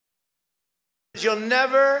You'll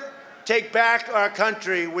never take back our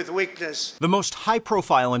country with weakness. The most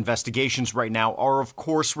high-profile investigations right now are, of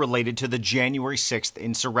course, related to the January 6th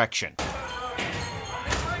insurrection.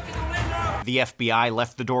 The FBI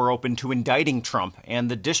left the door open to indicting Trump, and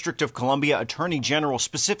the District of Columbia Attorney General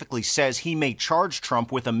specifically says he may charge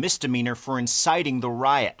Trump with a misdemeanor for inciting the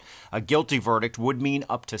riot. A guilty verdict would mean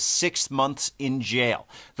up to 6 months in jail.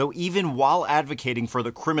 Though even while advocating for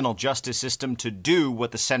the criminal justice system to do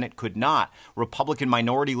what the Senate could not, Republican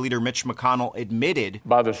Minority Leader Mitch McConnell admitted,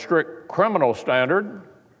 by the strict criminal standard,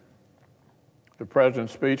 the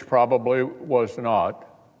president's speech probably was not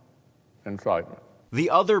incitement. The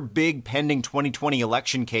other big pending 2020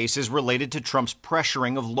 election case is related to Trump's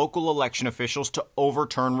pressuring of local election officials to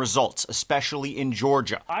overturn results, especially in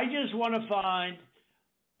Georgia. I just want to find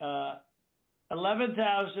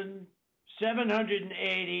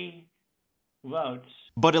 11,780 votes.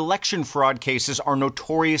 But election fraud cases are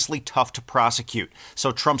notoriously tough to prosecute,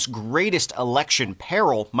 so Trump's greatest election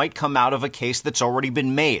peril might come out of a case that's already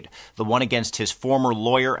been made, the one against his former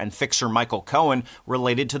lawyer and fixer Michael Cohen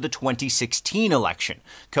related to the 2016 election.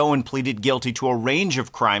 Cohen pleaded guilty to a range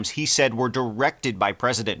of crimes he said were directed by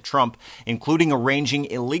President Trump, including arranging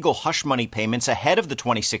illegal hush money payments ahead of the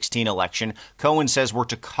 2016 election Cohen says were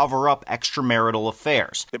to cover up extramarital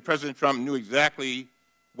affairs. That President Trump knew exactly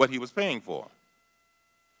what he was paying for.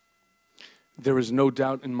 There is no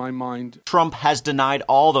doubt in my mind. Trump has denied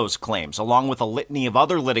all those claims, along with a litany of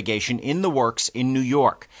other litigation in the works in New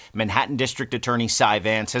York. Manhattan District Attorney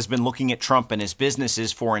Vance has been looking at Trump and his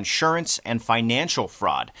businesses for insurance and financial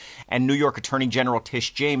fraud. And New York Attorney General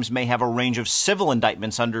Tish James may have a range of civil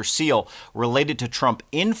indictments under seal related to Trump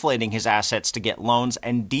inflating his assets to get loans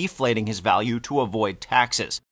and deflating his value to avoid taxes.